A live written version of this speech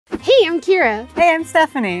Hey, I'm Kira. Hey, I'm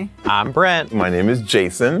Stephanie. I'm Brent. My name is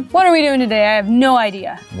Jason. What are we doing today? I have no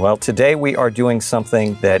idea. Well, today we are doing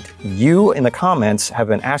something that you in the comments have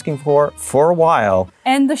been asking for a while.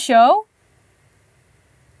 End the show?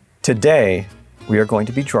 Today, we are going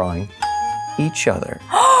to be drawing each other.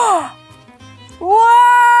 Wow!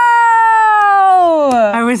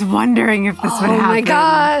 I was wondering if this would happen. Oh my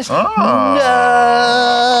gosh. Oh.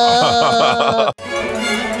 No.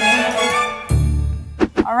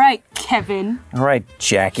 All right, Kevin. All right,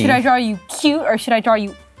 Jackie. Should I draw you cute or should I draw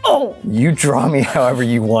you old? You draw me however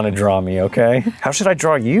you want to draw me, okay? How should I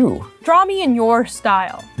draw you? Draw me in your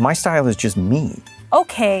style. My style is just me.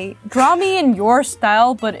 Okay, draw me in your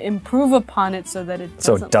style, but improve upon it so that it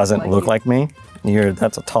doesn't look like me?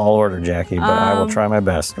 That's a tall order, Jackie, but I will try my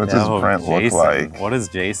best. What does Brent look like? What does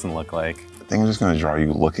Jason look like? I think I'm just gonna draw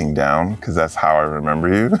you looking down because that's how I remember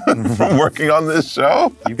you from working on this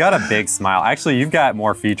show. You've got a big smile. Actually, you've got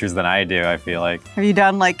more features than I do, I feel like. Have you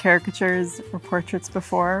done like caricatures or portraits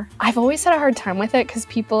before? I've always had a hard time with it because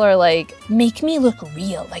people are like, make me look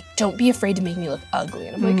real. Like, don't be afraid to make me look ugly.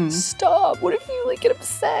 And I'm like, stop. What if you like get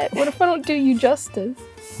upset? What if I don't do you justice?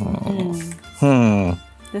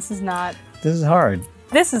 This is not. This is hard.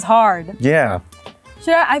 This is hard. Yeah.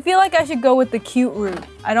 I feel like I should go with the cute route.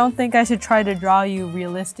 I don't think I should try to draw you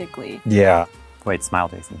realistically. Yeah. Wait, smile,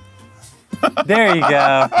 Jason. There you go.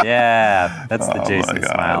 Yeah, that's the Jason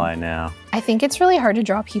smile I know. I think it's really hard to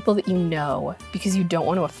draw people that you know because you don't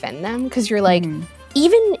want to offend them because you're like,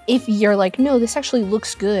 even if you're like, no, this actually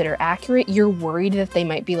looks good or accurate, you're worried that they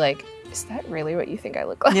might be like, is that really what you think I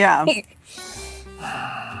look like? Yeah.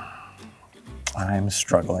 I'm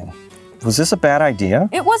struggling. Was this a bad idea?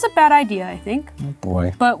 It was a bad idea, I think. Oh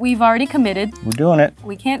boy. But we've already committed. We're doing it.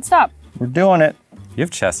 We can't stop. We're doing it. You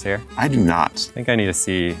have chest hair. I do not. I think I need to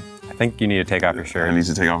see. I think you need to take off your shirt. I need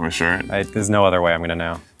to take off my shirt. There's no other way I'm gonna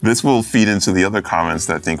know. This will feed into the other comments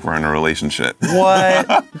that think we're in a relationship. What?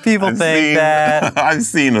 People think that. I've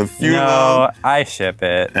seen a few No, of them. I ship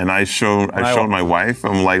it. And I showed my wife,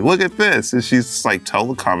 I'm like, look at this. And she's just like, tell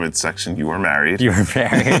the comment section you are married. You are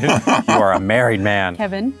married. You are a married man.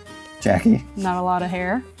 Kevin, Jackie. not a lot of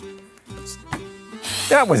hair.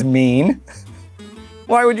 That was mean.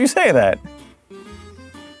 Why would you say that?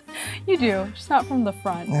 You do, just not from the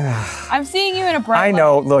front. I'm seeing you in a bright I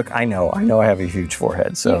know, look, I know I have a huge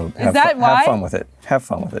forehead, so Is that why? Have fun with it. Have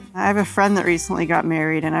fun with it. I have a friend that recently got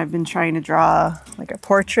married and I've been trying to draw like a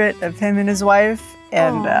portrait of him and his wife.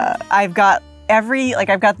 And I've got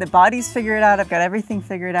the bodies figured out, I've got everything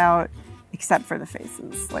figured out except for the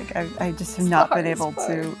faces. Like I just have not been able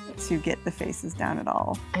to get the faces down at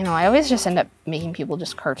all. I know, I always just end up making people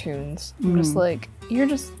just cartoons. I'm just like,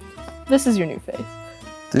 this is your new face.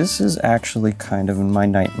 This is actually kind of my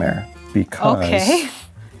nightmare because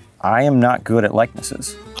I am not good at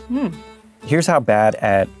likenesses. Here's how bad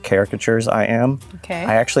at caricatures I am.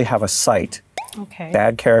 I actually have a site,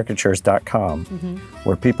 badcaricatures.com,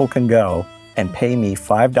 where people can go and pay me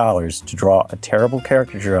 $5 to draw a terrible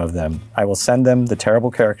caricature of them. I will send them the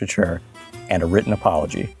terrible caricature and a written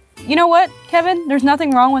apology. You know what, Kevin? There's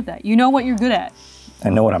nothing wrong with that. You know what you're good at. I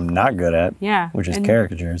know what I'm not good at, which is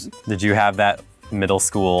caricatures. Did you have that middle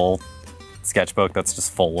school sketchbook that's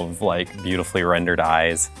just full of like beautifully rendered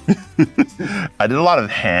eyes? I did a lot of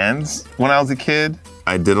hands when I was a kid.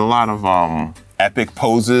 I did a lot of epic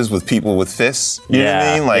poses with people with fists. You know what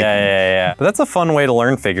I mean? Like, yeah. But that's a fun way to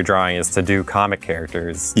learn figure drawing, is to do comic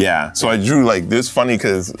characters. Yeah, so I drew like this funny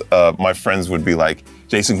because my friends would be like,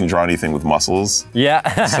 Jason can draw anything with muscles.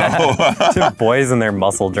 Yeah, so boys and their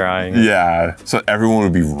muscle drawing. Yeah, so everyone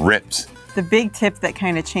would be ripped. The big tip that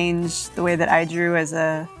kind of changed the way that I drew as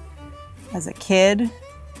a kid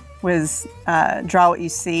was draw what you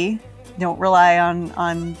see. Don't rely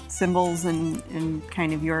on symbols and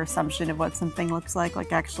kind of your assumption of what something looks like.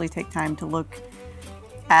 Like actually take time to look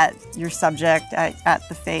at your subject, at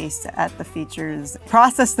the face, at the features.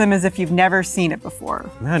 Process them as if you've never seen it before.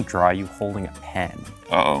 I'm gonna draw you holding a pen.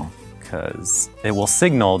 Uh-oh. Because it will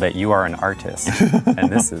signal that you are an artist,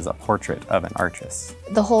 and this is a portrait of an artist.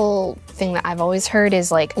 The whole thing that I've always heard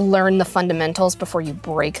is like, learn the fundamentals before you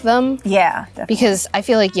break them. Yeah, definitely. Because I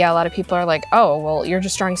feel like, a lot of people are like, oh, well, you're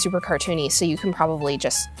just drawing super cartoony, so you can probably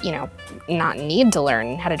just, not need to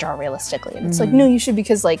learn how to draw realistically. And it's like, no, you should,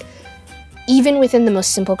 because like, even within the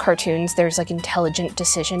most simple cartoons, there's like intelligent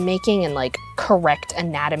decision making and like correct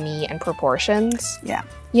anatomy and proportions. Yeah.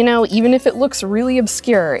 Even if it looks really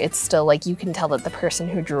obscure, it's still like you can tell that the person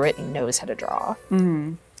who drew it knows how to draw.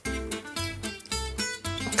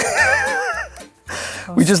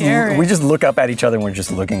 we just look up at each other and we're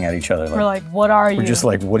just looking at each other. We're like, what are you? We're just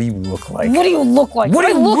like, what do you look like? What do you look like? What do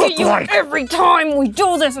you I look look at you like? every time we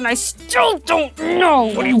do this and I still don't know.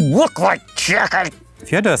 What do you look like, Jack?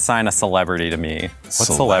 If you had to assign a celebrity to me, what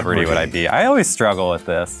celebrity would I be? I always struggle with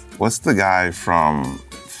this. What's the guy from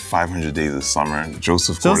 500 Days of Summer?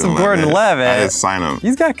 Joseph Gordon-Levitt. I assign him.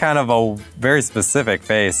 He's got kind of a very specific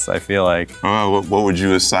face, I feel like. What would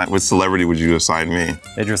you assign? What celebrity would you assign me?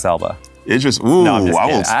 Idris Elba. Ooh, no, I'm just I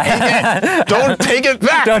will take it. Don't take it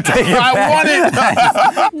back. Don't take it back.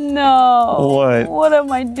 I want it. No. What? What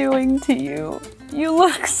am I doing to you? You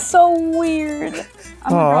look so weird.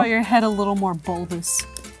 I'm gonna draw your head a little more bulbous.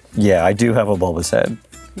 Yeah, I do have a bulbous head.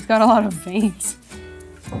 He's got a lot of veins.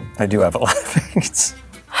 I do have a lot of veins.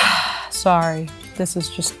 Sorry, this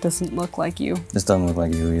just doesn't look like you. This doesn't look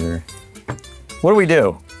like you either. What do we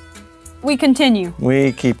do? We continue.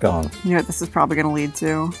 We keep going. You know what this is probably going to lead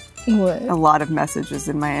to? What? A lot of messages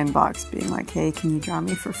in my inbox being like, hey, can you draw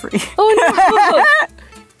me for free? Oh no!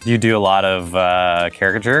 You do a lot of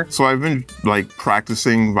caricature? So I've been like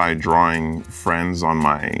practicing by drawing friends on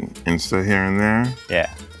my Insta here and there.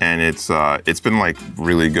 Yeah. And it's been like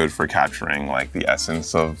really good for capturing like the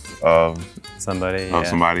essence of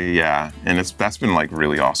somebody. Yeah. And that's been like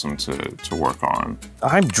really awesome to work on.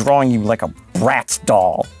 I'm drawing you like a Bratz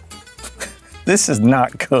doll. This is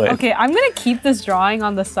not good. Okay, I'm gonna keep this drawing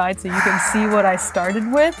on the side so you can see what I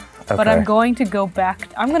started with, but I'm going to go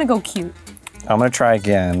back. I'm gonna go cute. I'm gonna try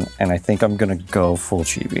again, and I think I'm gonna go full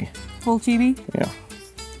chibi. Full chibi? Yeah.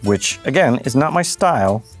 Which, again, is not my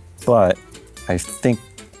style, but I think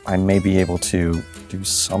I may be able to do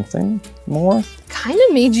something more. Kind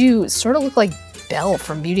of made you sort of look like Belle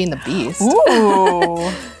from Beauty and the Beast.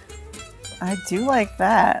 Ooh. I do like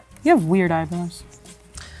that. You have weird eyebrows.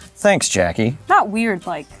 Thanks, Jackie. Not weird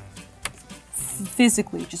like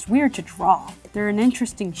physically, just weird to draw. They're an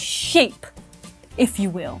interesting shape, if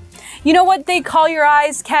you will. You know what they call your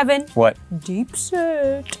eyes, Kevin? What? Deep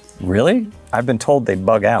set. Really? I've been told they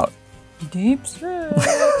bug out. Deep set.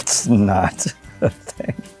 It's not a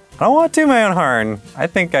thing. I don't want to toot my own horn. I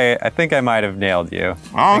think I might have nailed you.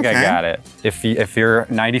 I think I got it. If you're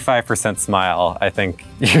 95% smile, I think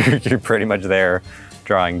you're pretty much there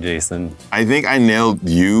drawing Jason. I think I nailed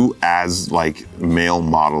you as like male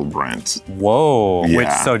model Brent. Whoa.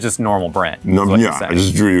 Yeah. So just normal Brent. No, yeah, I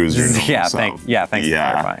just drew you as your normal yeah, self. thanks for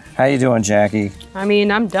clarifying. How you doing, Jackie? I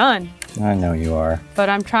mean, I'm done, I know you are. but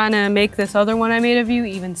I'm trying to make this other one I made of you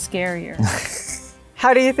even scarier.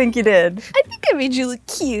 How do you think you did? I think I made you look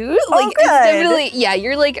cute. Like, It's definitely, yeah,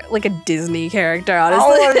 you're like a Disney character, honestly.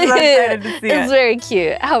 Oh, I'm so excited to see it. It's very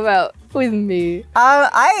cute. How about with me?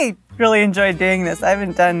 I really enjoyed doing this. I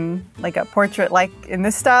haven't done like a portrait like in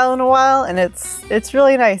this style in a while, and it's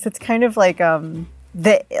really nice. It's kind of like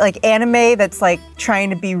the like anime that's like trying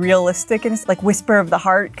to be realistic and it's like Whisper of the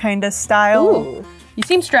Heart kind of style. Ooh. You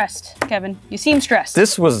seem stressed, Kevin. You seem stressed.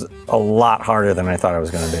 This was a lot harder than I thought it was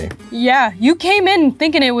going to be. Yeah, you came in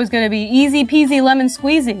thinking it was going to be easy peasy lemon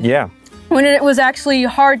squeezy. Yeah. When it was actually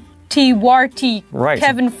hearty warty Right.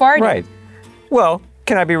 Kevin farty. Right. Well,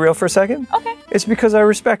 can I be real for a second? Okay. It's because I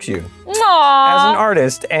respect you Aww. as an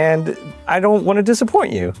artist, and I don't want to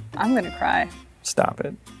disappoint you. I'm gonna cry. Stop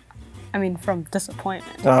it. I mean, from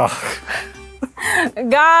disappointment. Oh,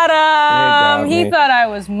 Got him! He me. thought I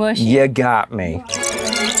was mushy. you got me.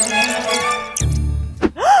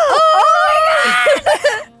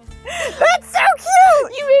 That's so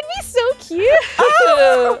cute! You made me so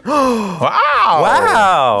cute. Wow!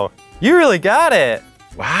 Wow. You really got it.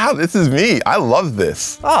 Wow, this is me. I love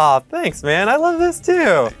this. Oh, thanks, man. I love this too.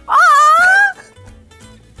 Aww!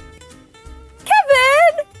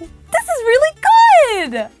 Kevin! This is really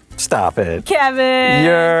good! Stop it. Kevin!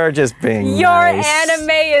 You're just being Your nice. anime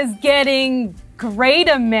is getting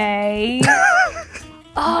great-ame.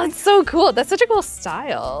 Oh, it's so cool. That's such a cool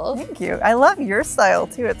style. Thank you. I love your style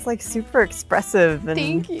too. It's like super expressive and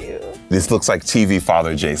Thank you. This looks like TV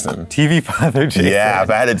father Jason. TV father Jason. Yeah, if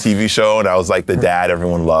I had a TV show and I was like the dad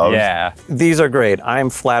everyone loved. Yeah. These are great. I'm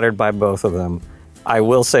flattered by both of them. I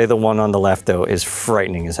will say the one on the left, though, is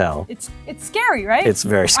frightening as hell. It's scary, right? It's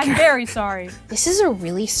very scary. I'm very sorry. This is a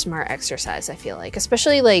really smart exercise, I feel like.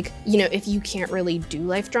 Especially like, you know, if you can't really do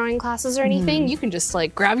life drawing classes or anything, you can just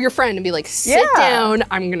like grab your friend and be like, sit down,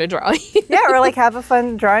 I'm gonna draw you. yeah, or like have a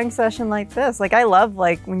fun drawing session like this. Like I love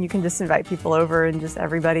like when you can just invite people over and just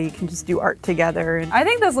everybody can just do art together. And I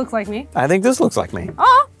think this looks like me. I think this looks like me.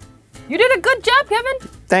 Oh, you did a good job, Kevin.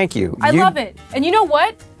 Thank you. I love it. And you know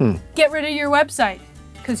what? Get rid of your website,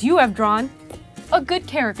 because you have drawn a good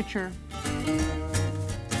caricature.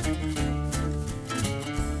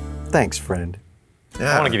 Thanks, friend.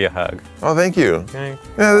 Yeah. I want to give you a hug. Oh, thank you. Okay.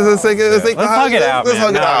 Yeah, let's hug it out. Let's hug it out, Let's man.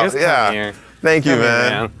 hug it out. Just come Yeah. here. Thank you, Come here,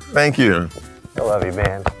 man. Thank you. I love you,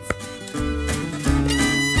 man.